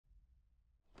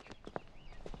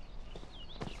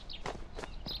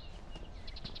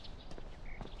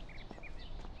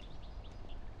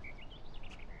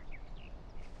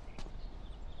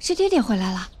是爹爹回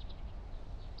来了。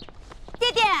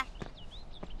爹爹，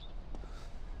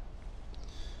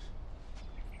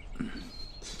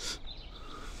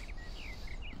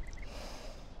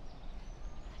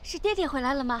是爹爹回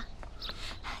来了吗？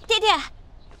爹爹，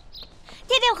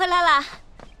爹爹回来了。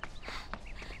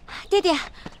爹爹，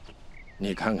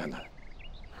你看看他，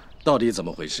到底怎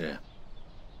么回事？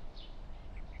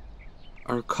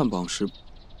儿看榜时，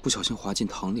不小心滑进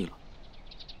塘里了。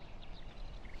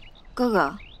哥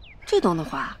哥，这都能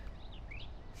滑？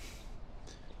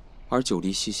儿久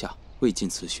离西夏，未尽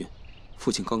此训，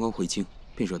父亲刚刚回京，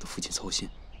便惹得父亲操心，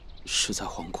实在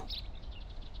惶恐。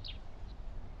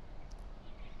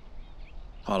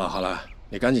好了好了，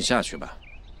你赶紧下去吧。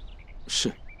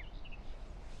是。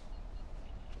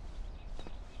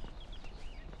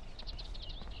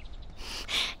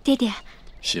爹爹，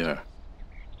希儿，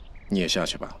你也下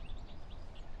去吧。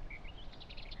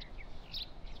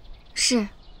是，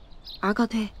儿告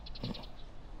退。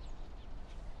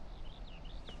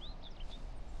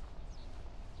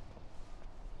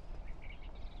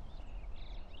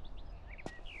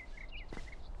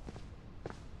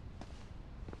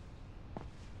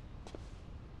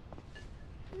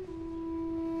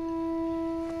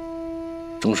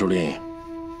钟书令，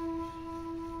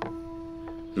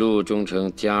陆中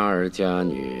丞家儿家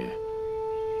女，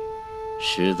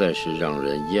实在是让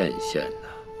人艳羡呐。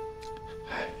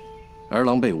儿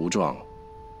狼狈无状，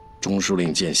钟书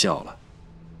令见笑了。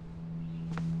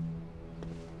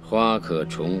花可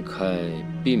重开，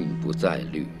鬓不再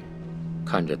绿，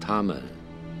看着他们，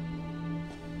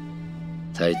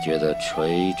才觉得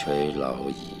垂垂老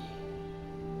矣。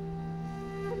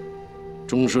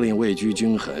钟书令位居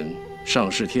君衡，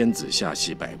上侍天子，下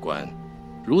系百官，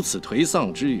如此颓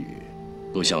丧之语，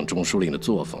不像钟书令的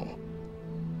作风。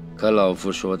可老夫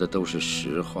说的都是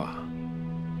实话，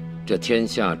这天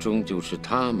下终究是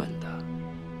他们的，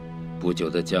不久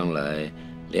的将来，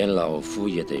连老夫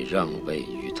也得让位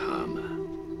于他们。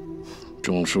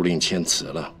钟书令谦辞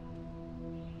了。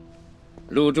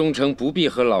陆中丞不必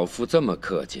和老夫这么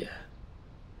客气。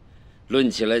论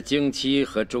起来，京期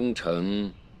和忠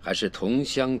诚还是同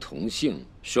乡同姓，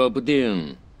说不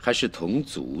定还是同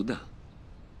族的。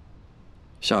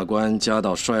下官家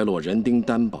道衰落，人丁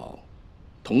单薄，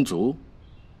同族，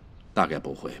大概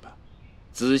不会吧？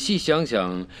仔细想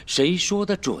想，谁说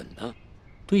的准呢？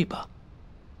对吧？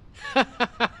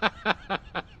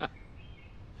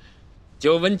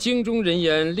久闻京中人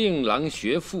言，令郎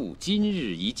学富，今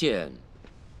日一见，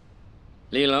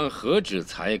令郎何止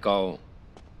才高，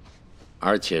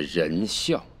而且仁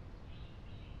孝。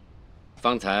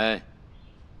方才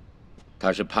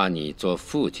他是怕你做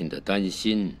父亲的担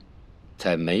心，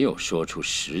才没有说出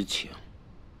实情。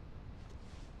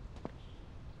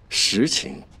实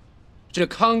情？这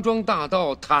康庄大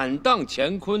道坦荡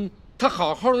乾坤，他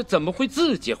好好的怎么会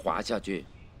自己滑下去？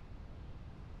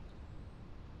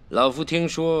老夫听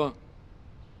说，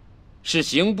是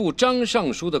刑部张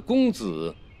尚书的公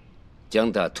子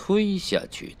将他推下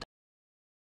去的。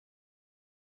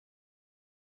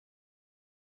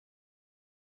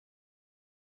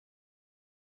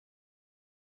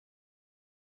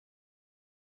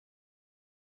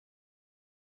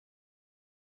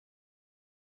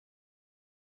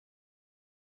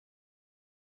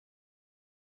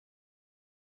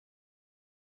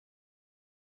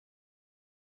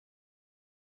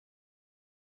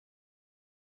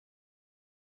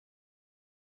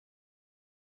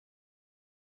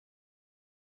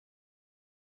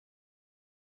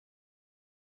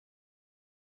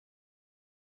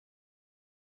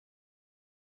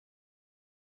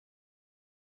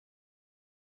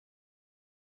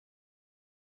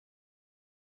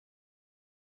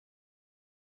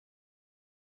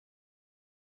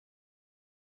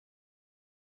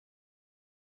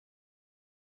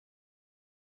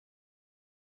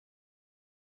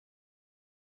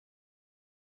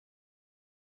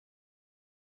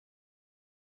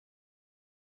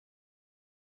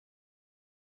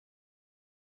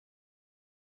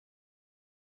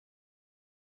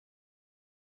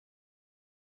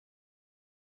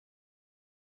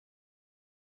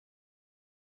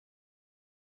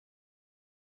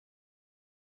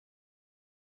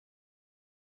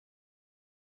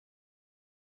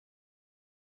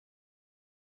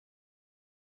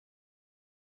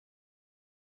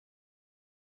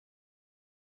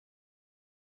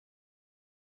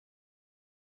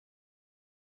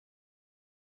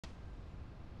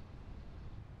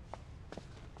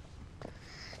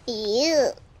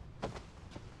咦，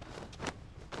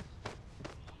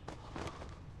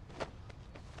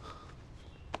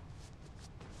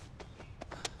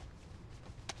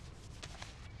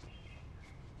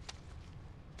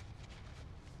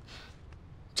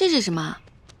是什么？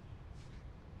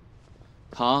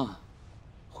糖，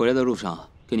回来的路上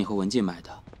给你和文静买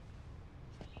的。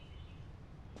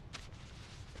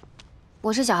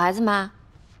我是小孩子吗？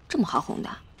这么好哄的？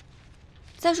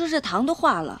再说这糖都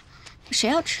化了，谁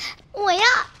要吃？我要。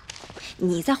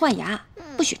你在换牙，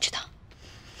不许吃糖。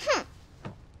哼。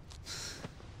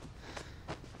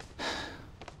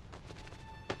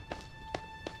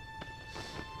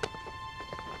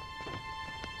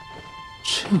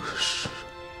这是……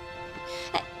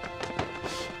哎，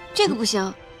这个不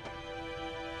行。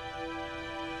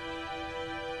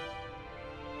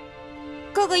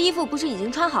哥哥衣服不是已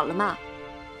经穿好了吗？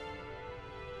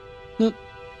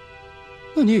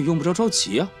那你也用不着着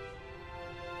急啊。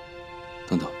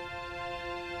等等，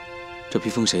这披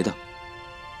风谁的？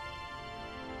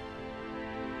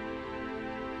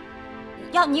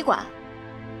要你管。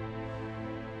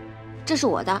这是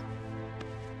我的。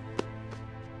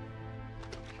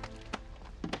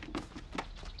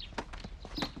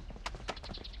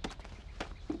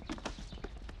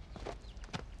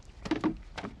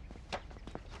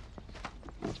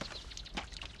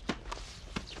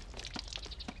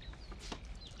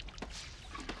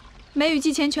梅雨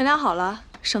季前全量好了，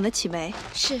省得起霉。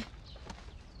是。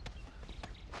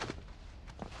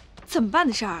怎么办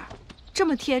的事儿？这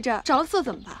么贴着，着了色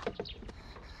怎么办？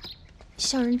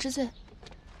小人之罪。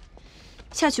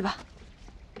下去吧，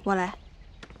我来。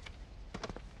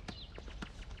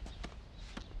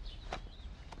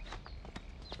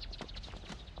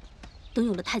等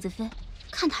有了太子妃，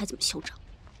看他还怎么嚣张。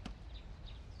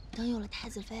等有了太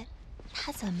子妃，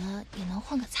他怎么也能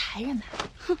换个才人吧？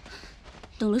哼。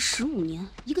等了15年，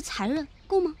一个才人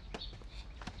够吗？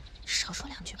少说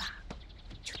2句吧，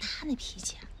就他那脾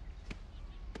气。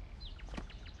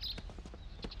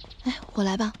哎，我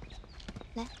来吧。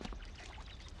来。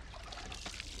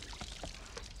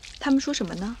他们说什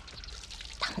么呢？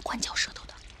他们惯嚼舌头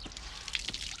的。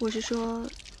我是说，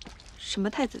什么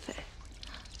太子妃？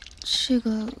这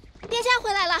个。殿下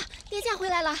回来了，殿下回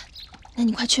来了。那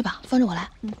你快去吧，放着我来。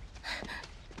嗯。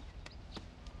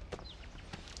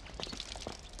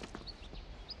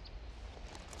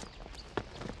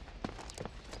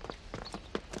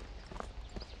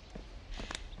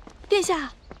殿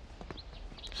下，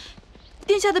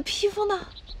殿下的披风呢？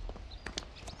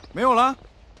没有了，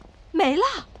没了。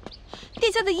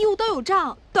殿下的衣物都有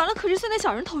账，短了可是算在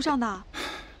小人头上的。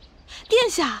殿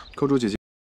下，扣住姐姐。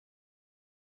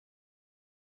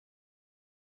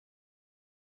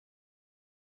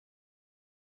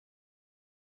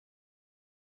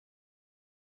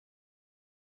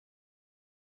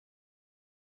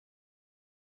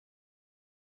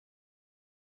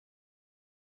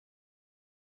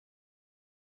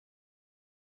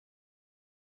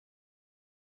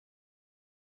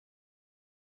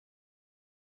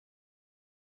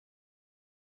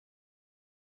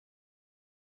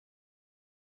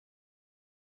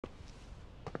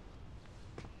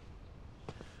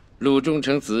陆中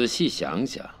丞仔细想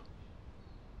想，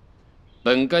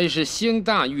本该是兴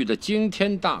大狱的惊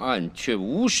天大案，却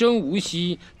无声无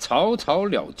息、草草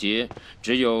了结。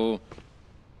只有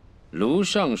卢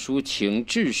尚书请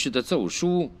致仕的奏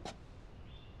书，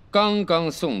刚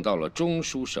刚送到了中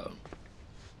书省。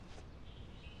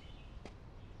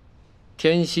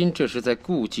天心这是在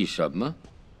顾忌什么？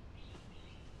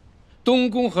东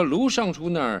宫和卢尚书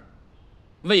那儿，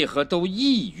为何都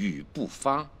一语不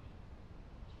发？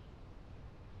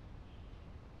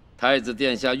太子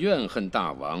殿下怨恨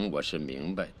大王，我是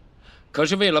明白的。可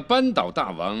是为了扳倒大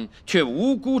王，却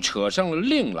无辜扯上了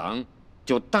令郎，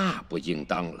就大不应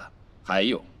当了。还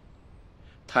有，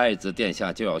太子殿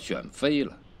下就要选妃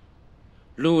了，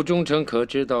陆中丞可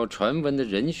知道传闻的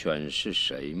人选是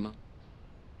谁吗？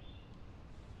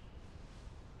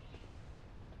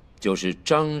就是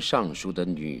张尚书的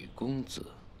女公子。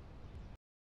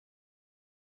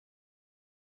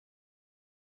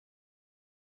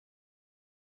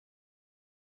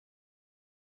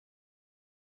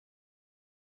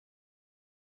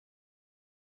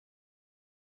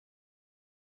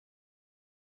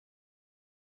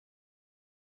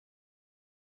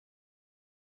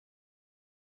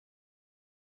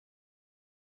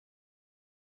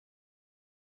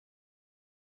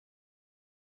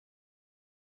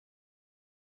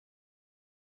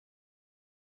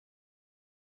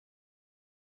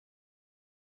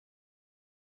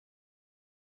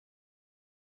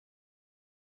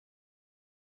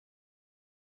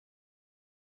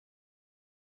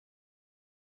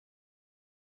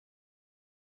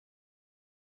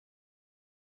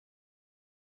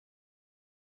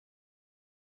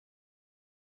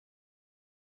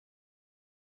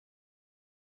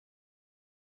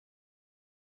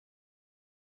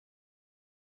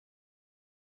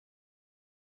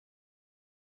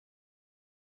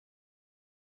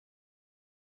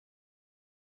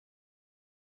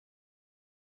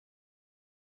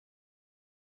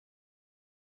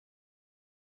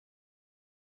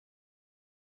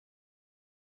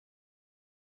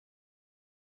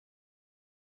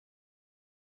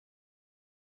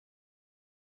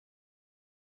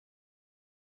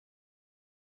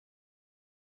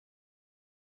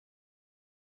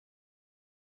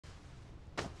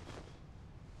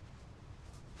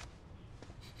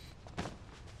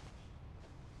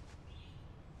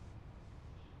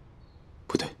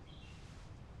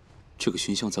这个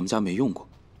熏香咱们家没用过，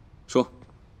说，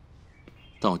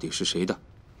到底是谁的？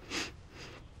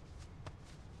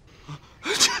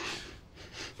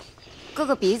哥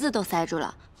哥鼻子都塞住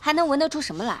了，还能闻得出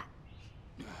什么来？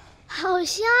好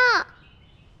香！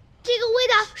这个味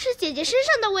道是姐姐身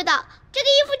上的味道，这个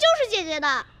衣服就是姐姐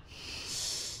的。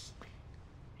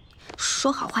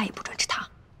说好话也不准吃糖。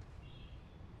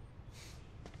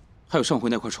还有上回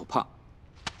那块手帕，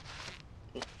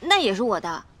那也是我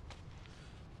的。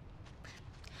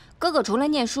哥哥除了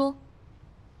念书，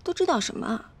都知道什么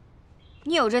啊？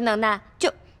你有这能耐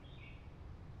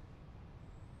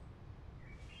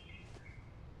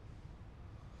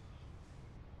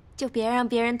就别让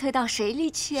别人推到水里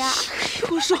去啊！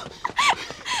我说，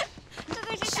哥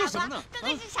哥是傻瓜，哥哥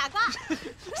是傻瓜。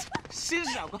谁是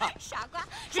傻瓜？傻瓜，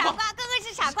傻瓜，哥哥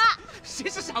是傻瓜。谁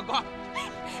是傻瓜？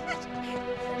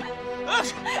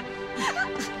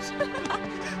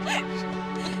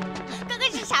哥哥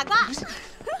是傻瓜。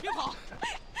别跑！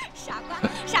傻瓜，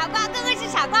傻瓜，哥哥是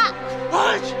傻瓜。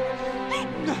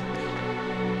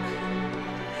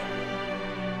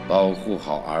保护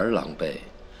好儿郎辈，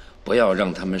不要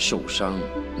让他们受伤，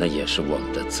那也是我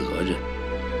们的责任。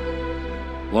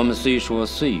我们虽说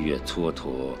岁月蹉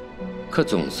跎，可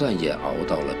总算也熬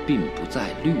到了鬓不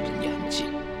再绿的年纪。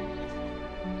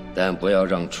但不要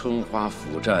让春花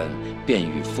复绽，变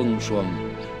遇风霜，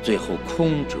最后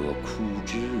空折枯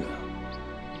枝啊！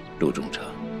陆中丞，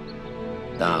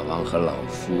大王和老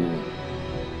夫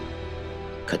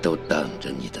可都等着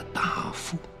你的答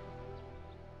复。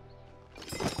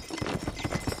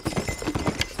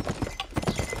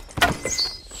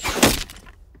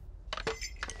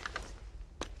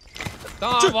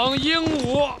大王英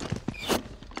武！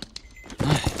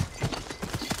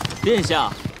殿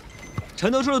下，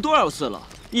臣都说了多少次了，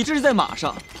一直是在马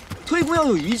上，推风要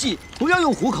有余悸，不要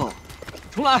用虎口。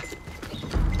重来。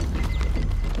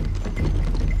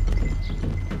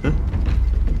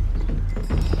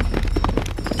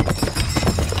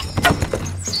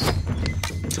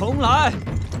重来。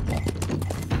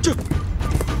这。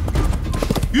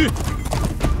运。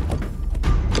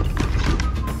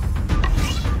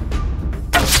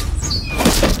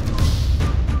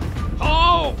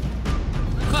好。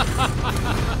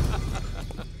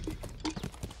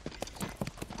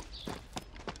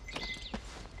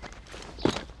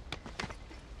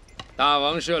大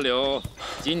王赦柳，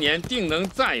今年定能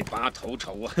再拔头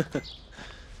筹啊！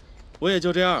我也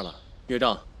就这样了。岳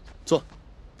丈，坐。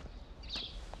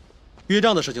岳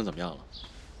丈的事情怎么样了？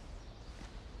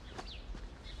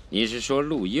你是说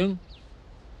陆英？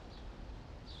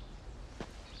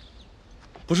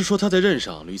不是说他在任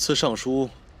上屡次上书，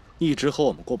一直和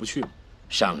我们过不去吗？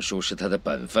上书是他的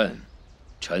本分，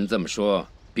臣这么说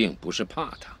并不是怕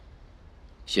他。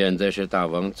现在是大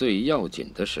王最要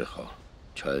紧的时候，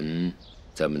臣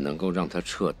怎么能够让他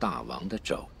撤大王的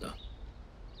肘呢？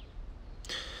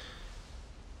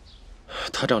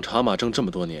他掌茶马政这么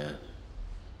多年，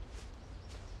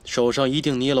手上一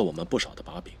定捏了我们不少的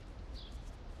把柄。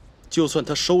就算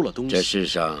他收了东西，这世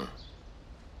上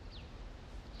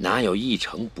哪有一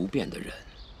成不变的人，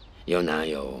又哪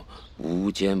有无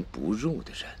坚不入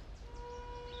的人？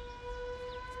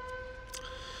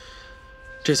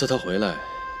这次他回来，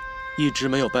一直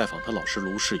没有拜访他老师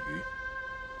卢氏瑜，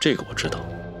这个我知道。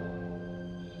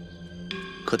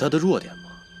可他的弱点嘛，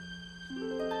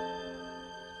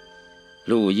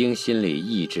陆英心里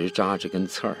一直扎着根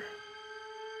刺儿。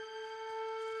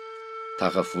他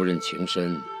和夫人情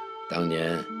深，当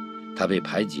年他被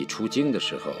排挤出京的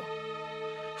时候，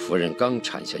夫人刚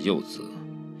产下幼子，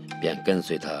便跟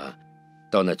随他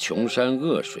到那穷山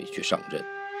恶水去上任。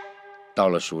到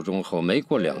了蜀中后，没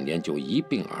过2年就一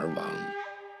病而亡。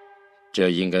这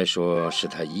应该说是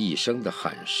他一生的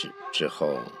憾事。之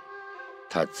后，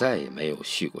他再也没有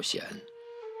续过弦。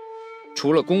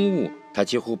除了公务，他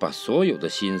几乎把所有的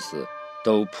心思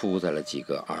都扑在了几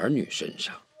个儿女身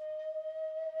上。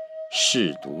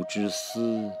舐犊之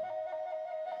私，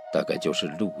大概就是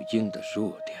陆英的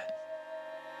弱点。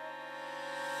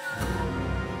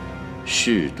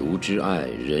舐犊之爱，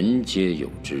人皆有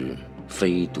之，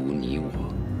非独你我，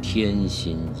天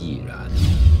心亦然。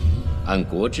按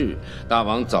国制，大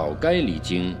王早该离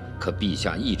京，可陛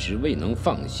下一直未能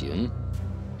放行，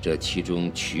这其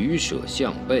中取舍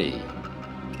向背，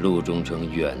陆中丞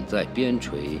远在边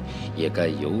陲，也该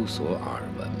有所耳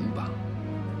闻吧。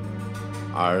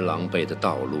儿郎辈的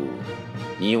道路，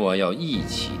你我要一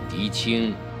起涤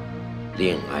清。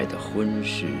恋爱的婚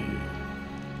事，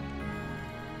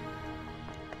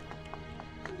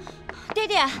爹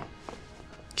爹，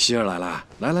希儿来了，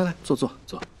来，坐。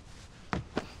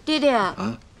爹爹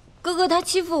啊，哥哥他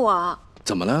欺负我。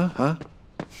怎么了啊？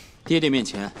爹爹面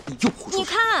前你又胡说。你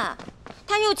看，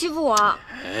他又欺负我。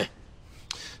哎，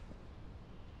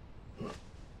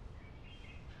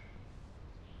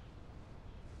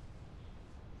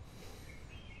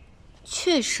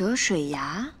雀舌水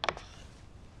牙，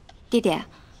爹爹，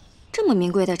这么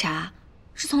名贵的茶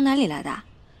是从哪里来的？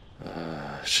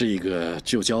是一个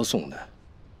旧交送的。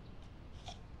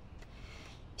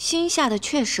新下的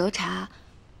雀舌茶，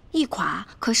一垮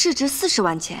可市值40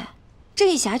万钱，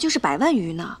这一匣就是100万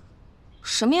余呢。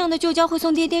什么样的旧交会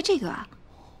送爹爹这个啊？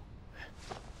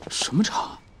什么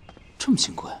茶，这么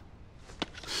金贵？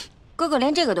哥哥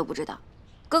连这个都不知道，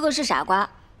哥哥是傻瓜，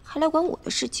还来管我的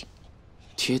事情。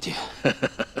爹爹，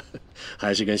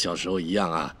还是跟小时候一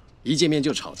样啊，一见面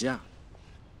就吵架。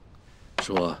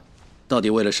说，到底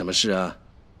为了什么事啊？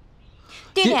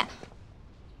爹爹，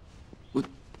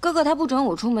哥哥他不准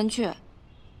我出门去。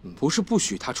不是不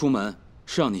许他出门，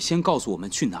是让你先告诉我们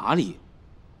去哪里。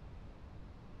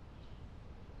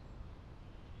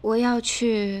我要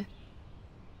去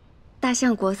大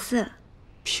相国寺。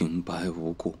平白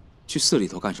无故去寺里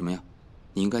头干什么呀？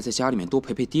你应该在家里面多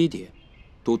陪陪爹爹，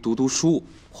多读读书，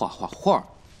画画画。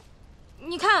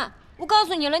你看，我告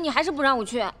诉你了，你还是不让我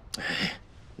去。哎，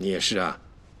你也是啊，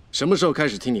什么时候开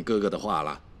始听你哥哥的话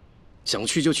了？想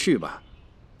去就去吧，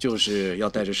就是要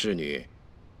带着侍女，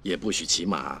也不许骑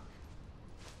马。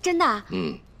真的？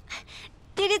嗯，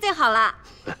爹爹最好了。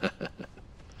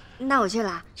那我去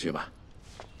了。去吧。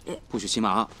不许骑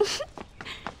马。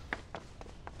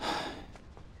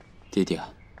爹爹，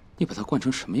你把她惯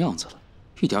成什么样子了？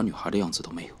一点女孩的样子都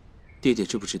没有。爹爹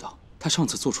知不知道她上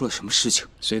次做出了什么事情？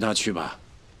随她去吧。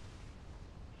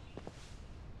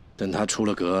等她出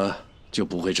了阁，就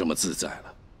不会这么自在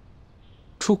了。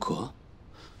出阁？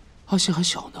阿信还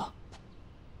小呢。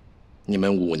你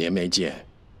们5年没见，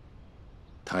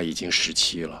她已经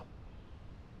17了。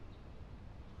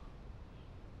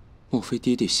莫非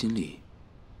爹爹心里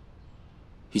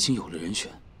已经有了人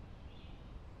选？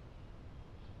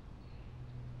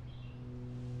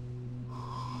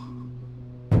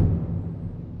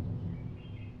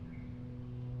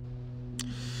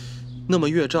那么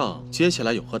岳丈接下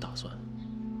来有何打算？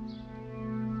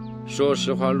说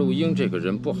实话，陆英这个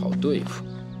人不好对付，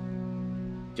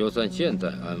就算现在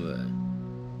安稳，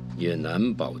也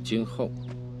难保今后。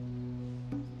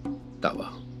大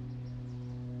王，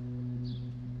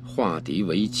化敌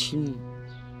为亲，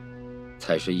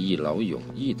才是一劳永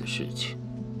逸的事情，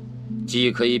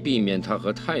既可以避免他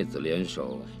和太子联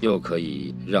手，又可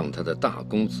以让他的大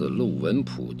公子陆文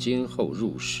普今后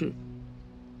入仕，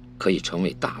可以成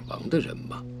为大王的人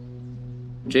马。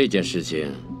这件事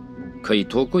情，可以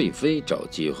托贵妃找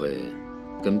机会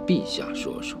跟陛下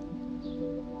说说。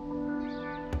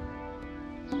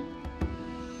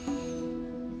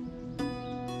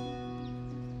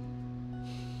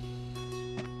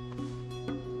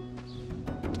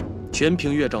全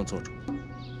凭岳丈做主。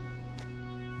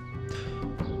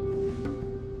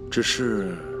只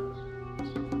是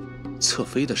侧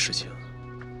妃的事情。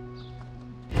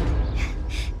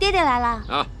爹爹来了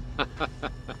啊！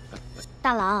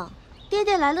大郎，爹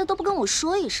爹来了都不跟我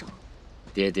说一声。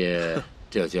爹爹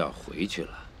这就要回去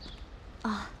了。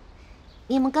啊，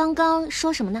你们刚刚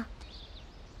说什么呢？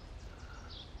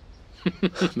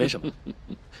没什么，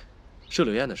是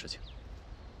柳燕的事情。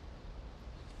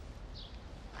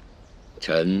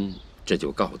臣这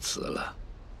就告辞了。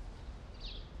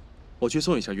我去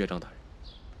送一下岳丈大人。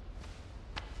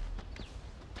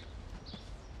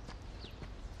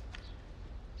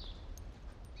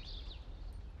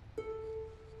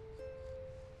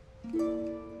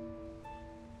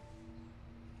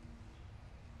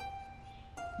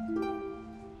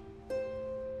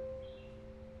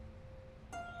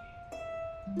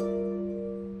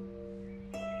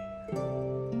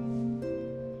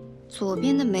左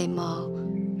边的眉毛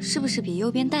是不是比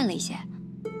右边淡了一些？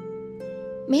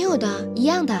没有的，一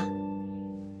样的。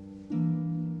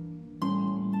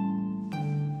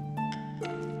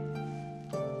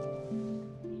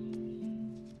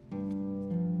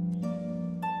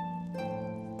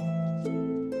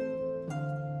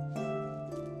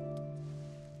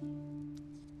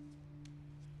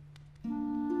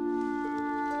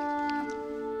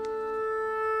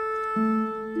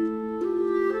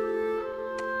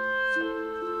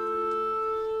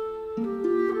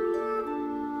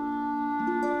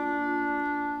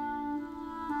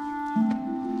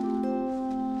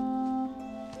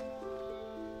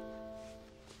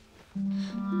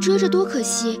遮着多可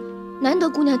惜，难得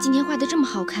姑娘今天画得这么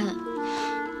好看。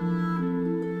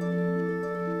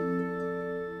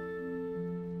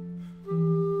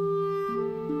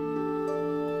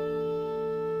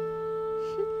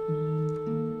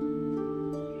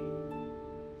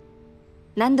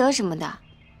难得什么的，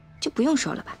就不用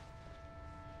说了吧。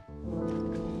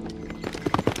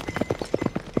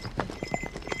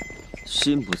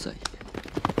心不在焉。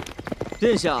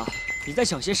殿下，你在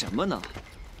想些什么呢？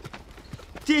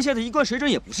殿下的一贯水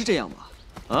准也不是这样吧？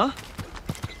啊？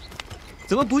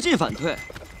怎么不进反退？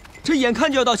这眼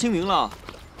看就要到清明了。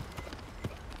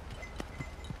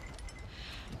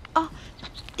哦，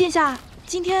殿下，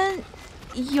今天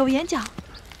有演讲。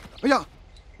哎呀，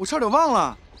我差点忘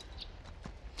了。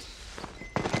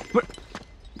不是，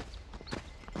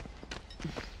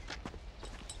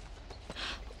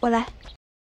我来。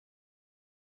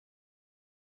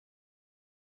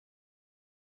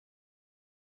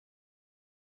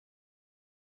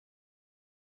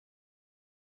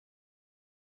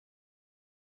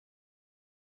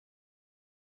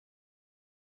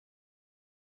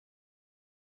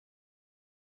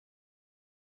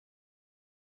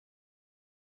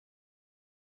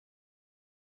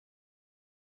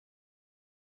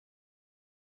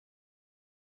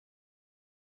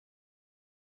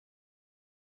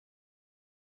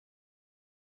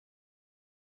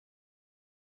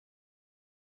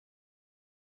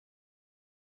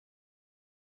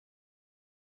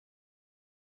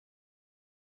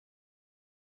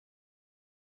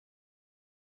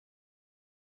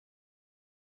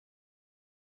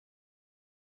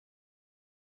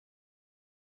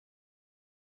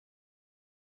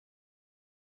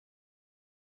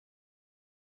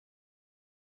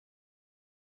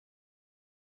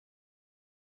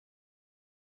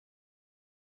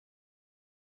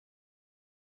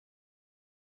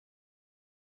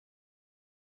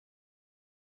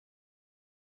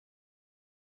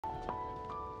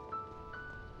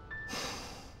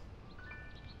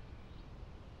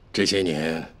这些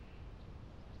年，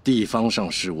地方上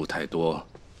事务太多，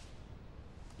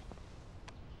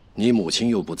你母亲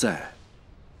又不在，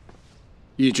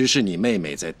一直是你妹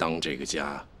妹在当这个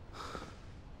家。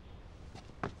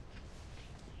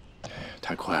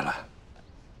太快了，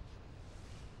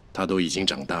她都已经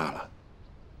长大了。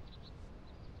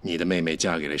你的妹妹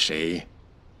嫁给了谁，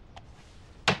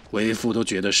为父都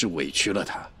觉得是委屈了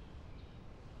她。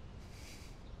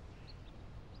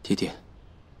爹爹，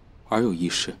儿有一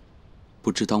事，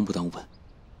不知当不当问。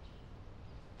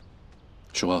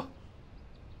说。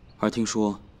儿听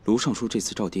说卢尚书这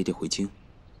次召爹爹回京，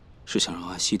是想让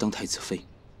阿西当太子妃，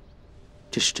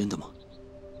这是真的吗？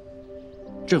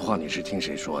这话你是听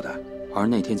谁说的？儿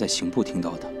那天在刑部听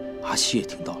到的，阿西也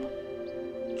听到了。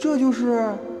这就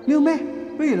是令妹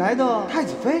未来的太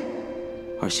子妃。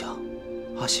儿想，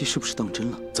阿西是不是当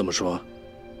真了？怎么说？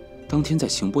当天在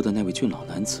刑部的那位俊老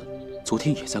男子，昨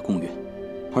天也在贡院，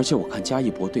而且我看嘉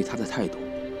义伯对他的态度，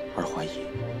儿怀疑，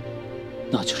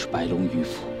那就是白龙迂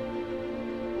腐。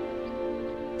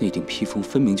那顶披风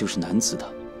分明就是男子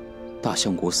的，大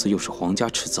相国寺又是皇家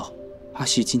制造，阿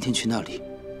西今天去那里，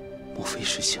莫非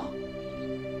是想……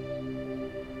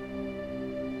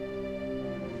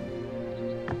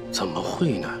怎么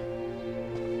会呢？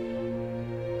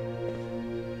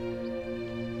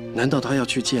难道他要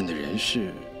去见的人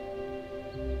是？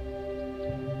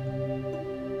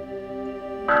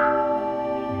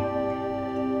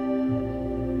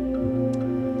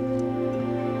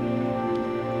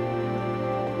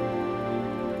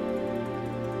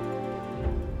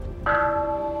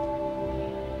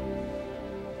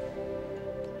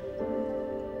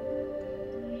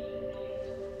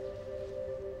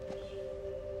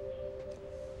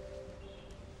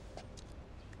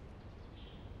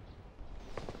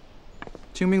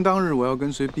清明当日，我要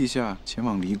跟随陛下前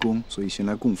往离宫，所以先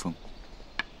来供奉。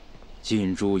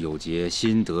近朱有节，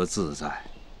心得自在。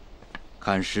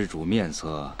看施主面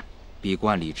色，比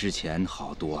观礼之前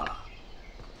好多了。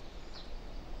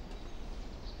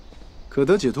可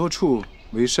得解脱处，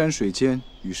为山水间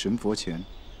与神佛前。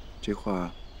这话，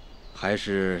还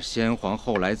是先皇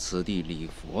后来此地礼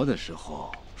佛的时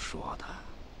候说的。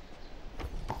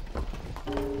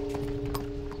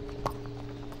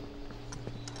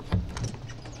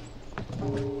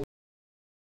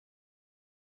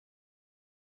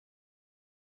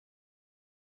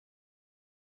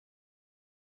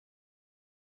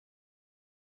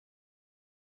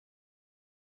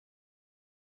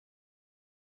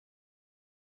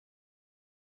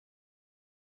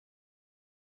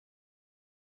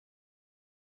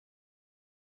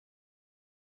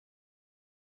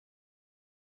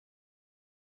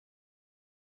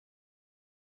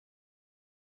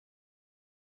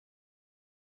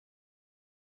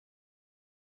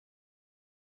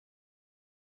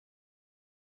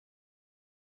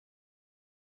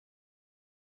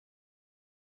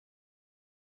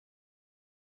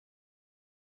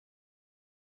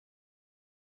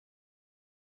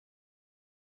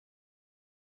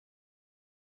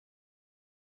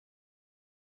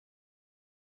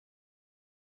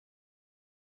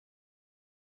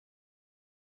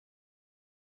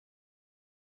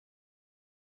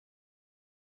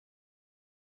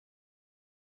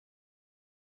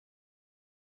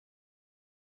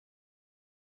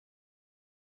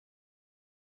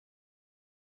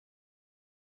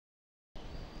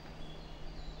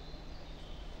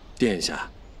殿下，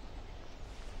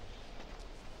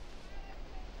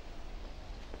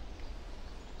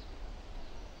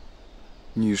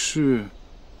你是？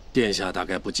殿下大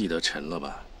概不记得臣了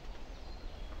吧？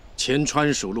前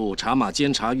川属路茶马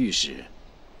监察御史，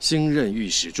新任御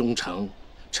史中丞，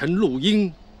臣陆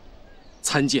英，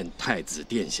参见太子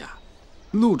殿下。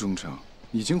陆中丞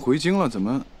已经回京了，怎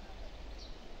么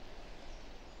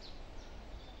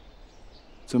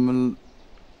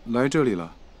来这里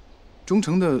了？忠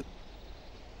诚的。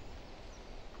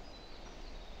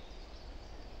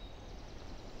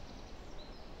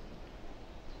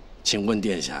 请问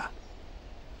殿下，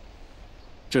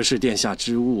这是殿下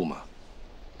之物吗？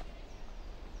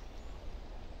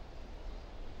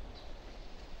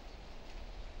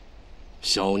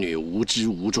小女无知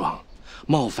无状，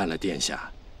冒犯了殿下，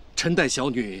臣代小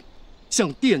女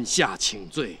向殿下请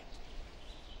罪。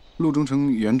陆忠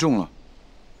诚言重了，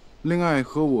令爱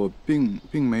和我并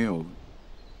没有，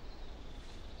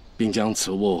并将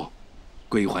此物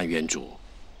归还原主。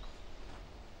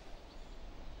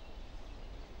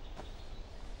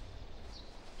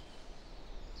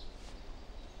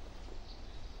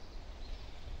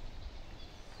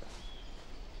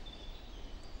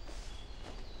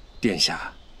 殿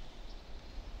下，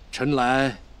臣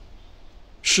来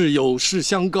是有事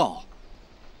相告，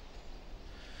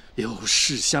有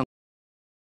事相。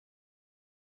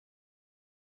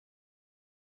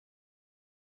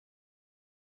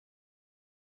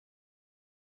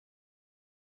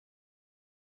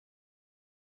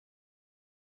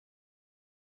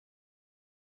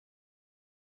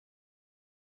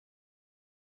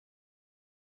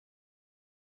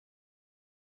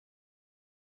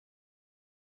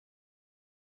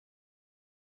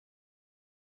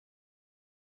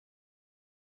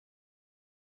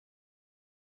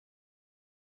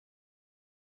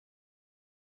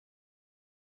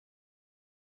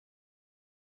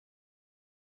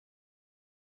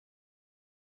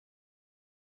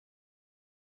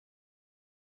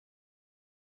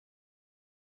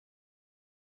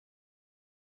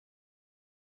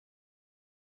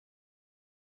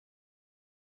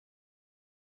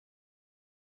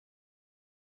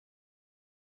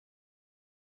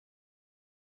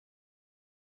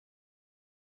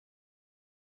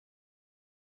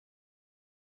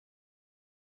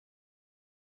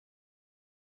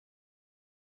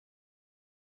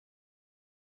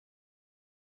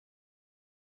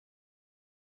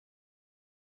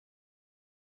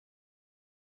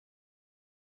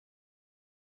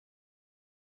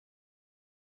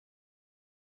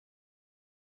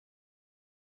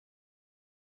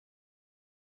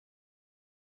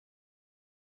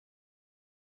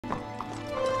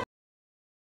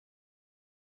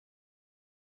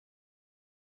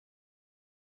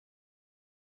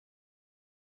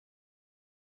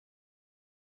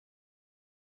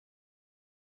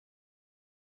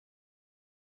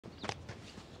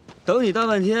等你大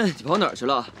半天，你跑哪儿去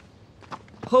了？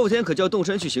后天可就要动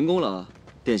身去行宫了啊，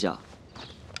殿下。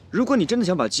如果你真的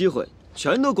想把机会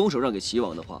全都拱手让给齐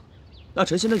王的话，那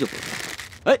臣现在就回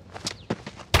来。哎，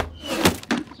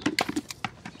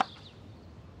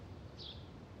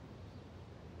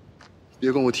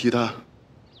别跟我提他。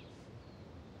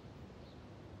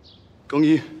更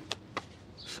衣。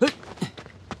哎，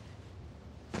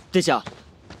殿下，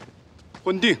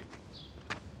换定。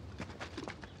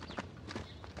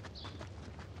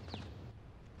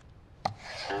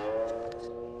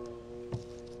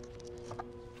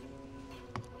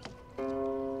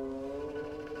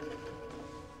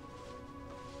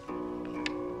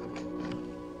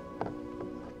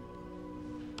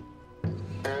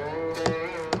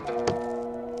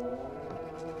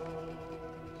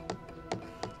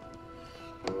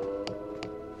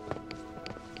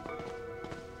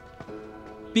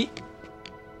 B。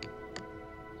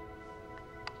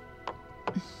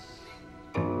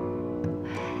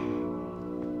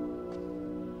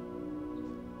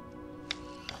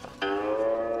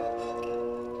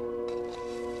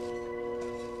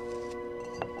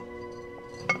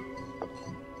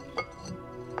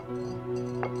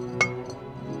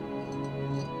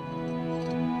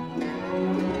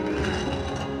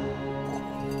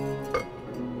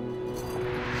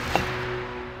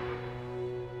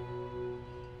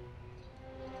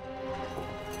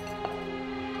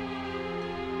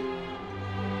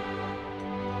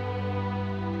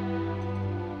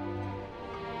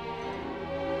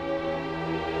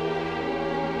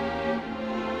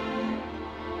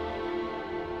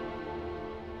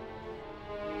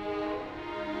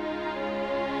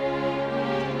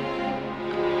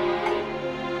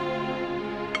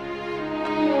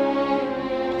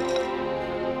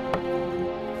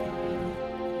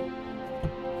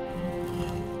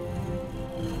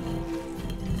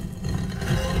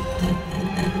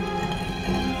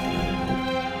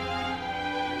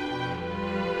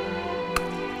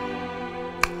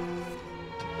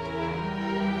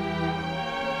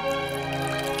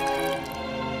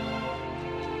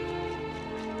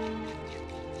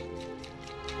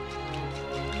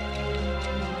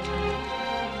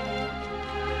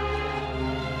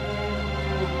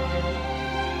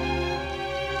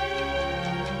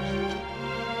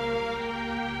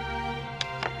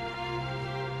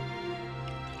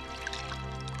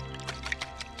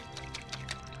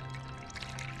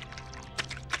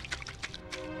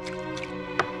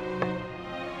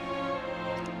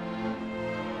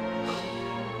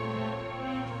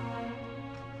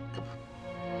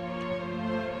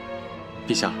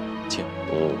陛下，请。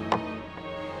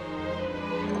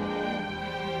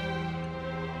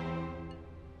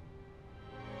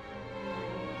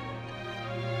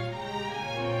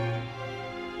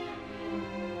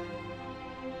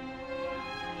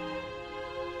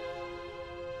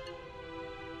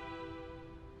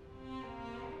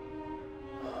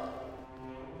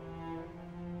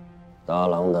大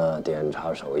郎的点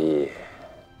茶手艺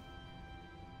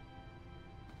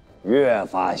越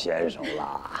发娴熟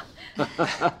啦。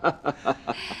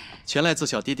前来自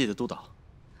小爹爹的督导。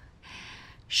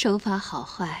手法好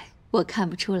坏我看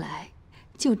不出来，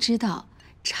就知道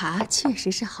茶确实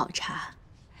是好茶。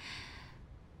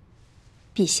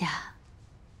陛下，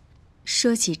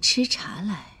说起吃茶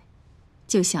来，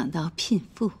就想到聘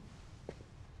妇。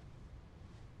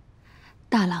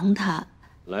大郎他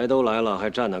来都来了，还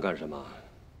站那干什么？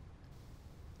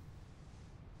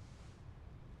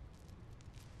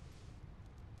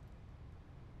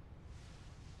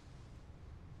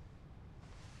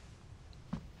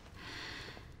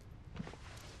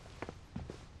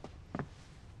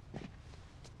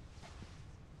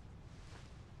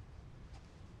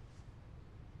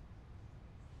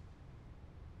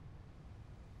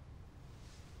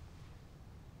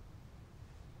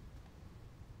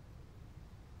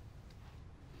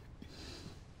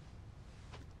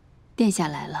殿下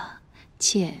来了，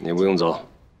妾……你不用走。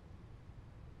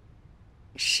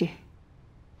是。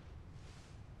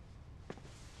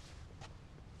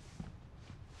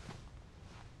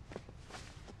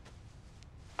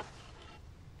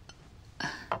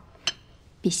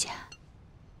陛下，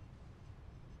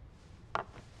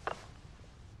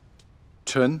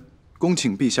臣恭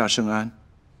请陛下圣安。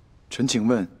臣请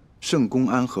问圣公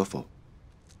安可否？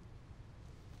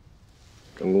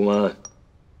圣公安。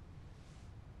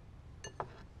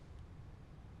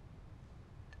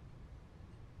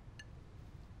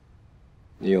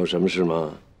你有什么事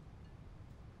吗？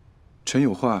臣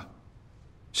有话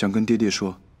想跟爹爹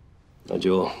说。那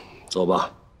就走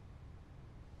吧。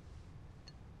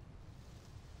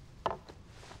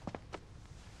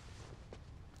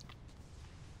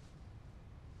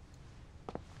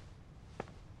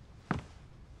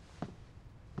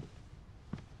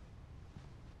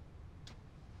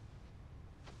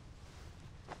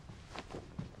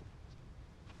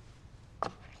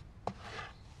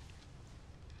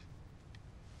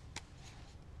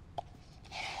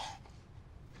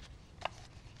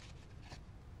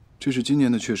这是今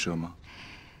年的雀舌吗？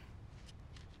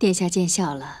殿下见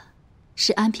笑了，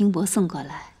是安平伯送过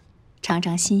来，尝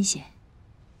尝新鲜。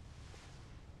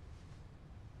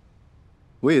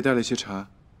我也带了些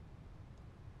茶，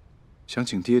想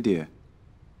请爹爹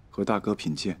和大哥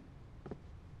品鉴。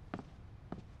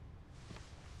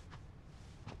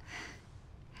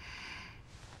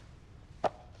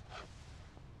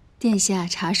殿下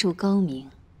茶术高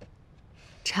明，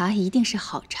茶一定是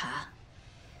好茶。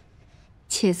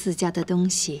妾自家的东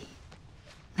西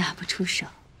拿不出手。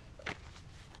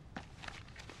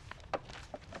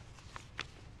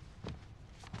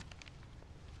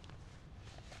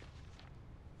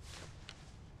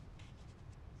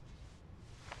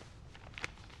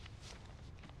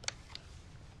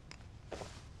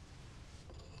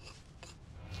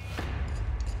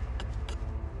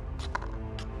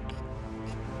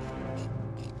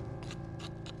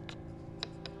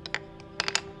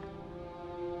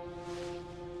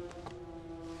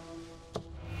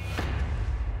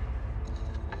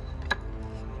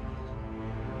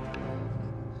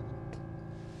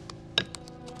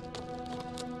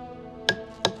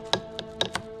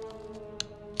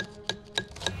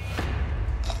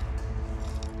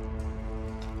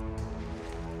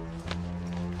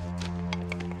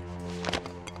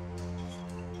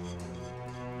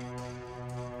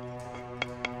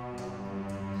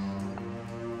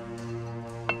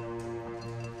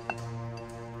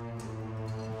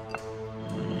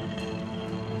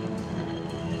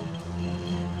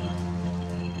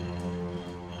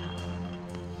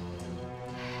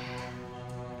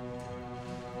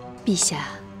陛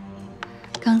下，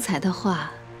刚才的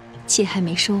话，妾还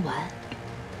没说完。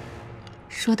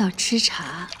说到吃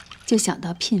茶，就想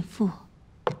到聘妇。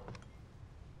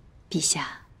陛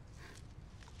下，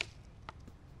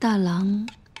大郎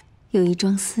有一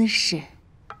桩私事，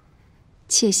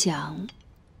妾想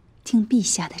听陛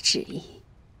下的旨意。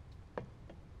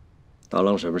大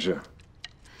郎什么事？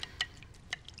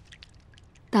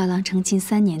大郎成亲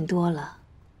3年多了，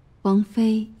王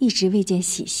妃一直未见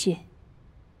喜讯。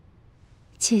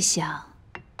妾想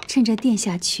趁着殿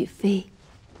下娶妃，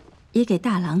也给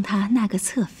大郎他纳个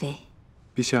侧妃。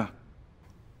陛下，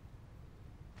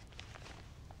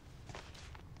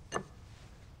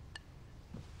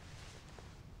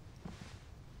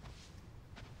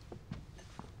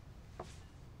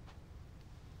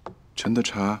臣的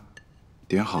茶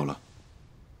点好了。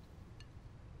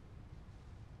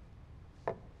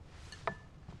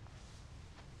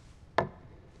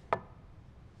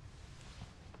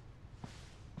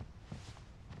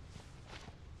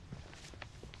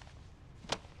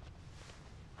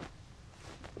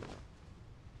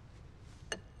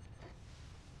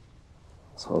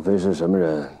曹妃是什么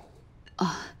人？哦，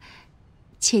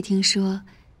妾听说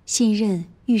新任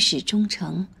御史中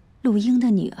丞陆英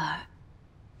的女儿。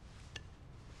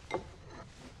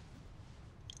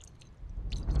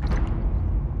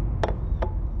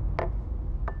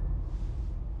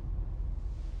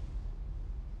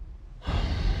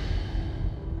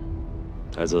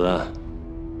太子，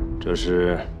这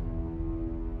是。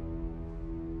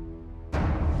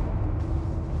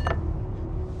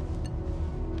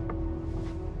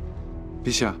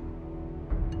 陛下，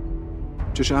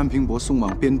这是安平伯送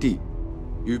往边地，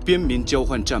与边民交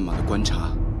换战马的官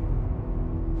茶。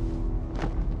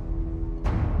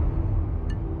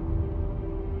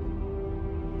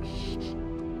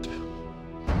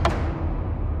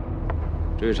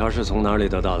这茶是从哪里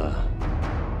得到的？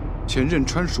前任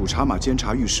川蜀茶马监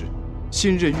察御史，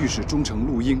新任御史中丞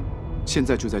陆英，现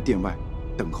在就在殿外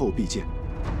等候觐见。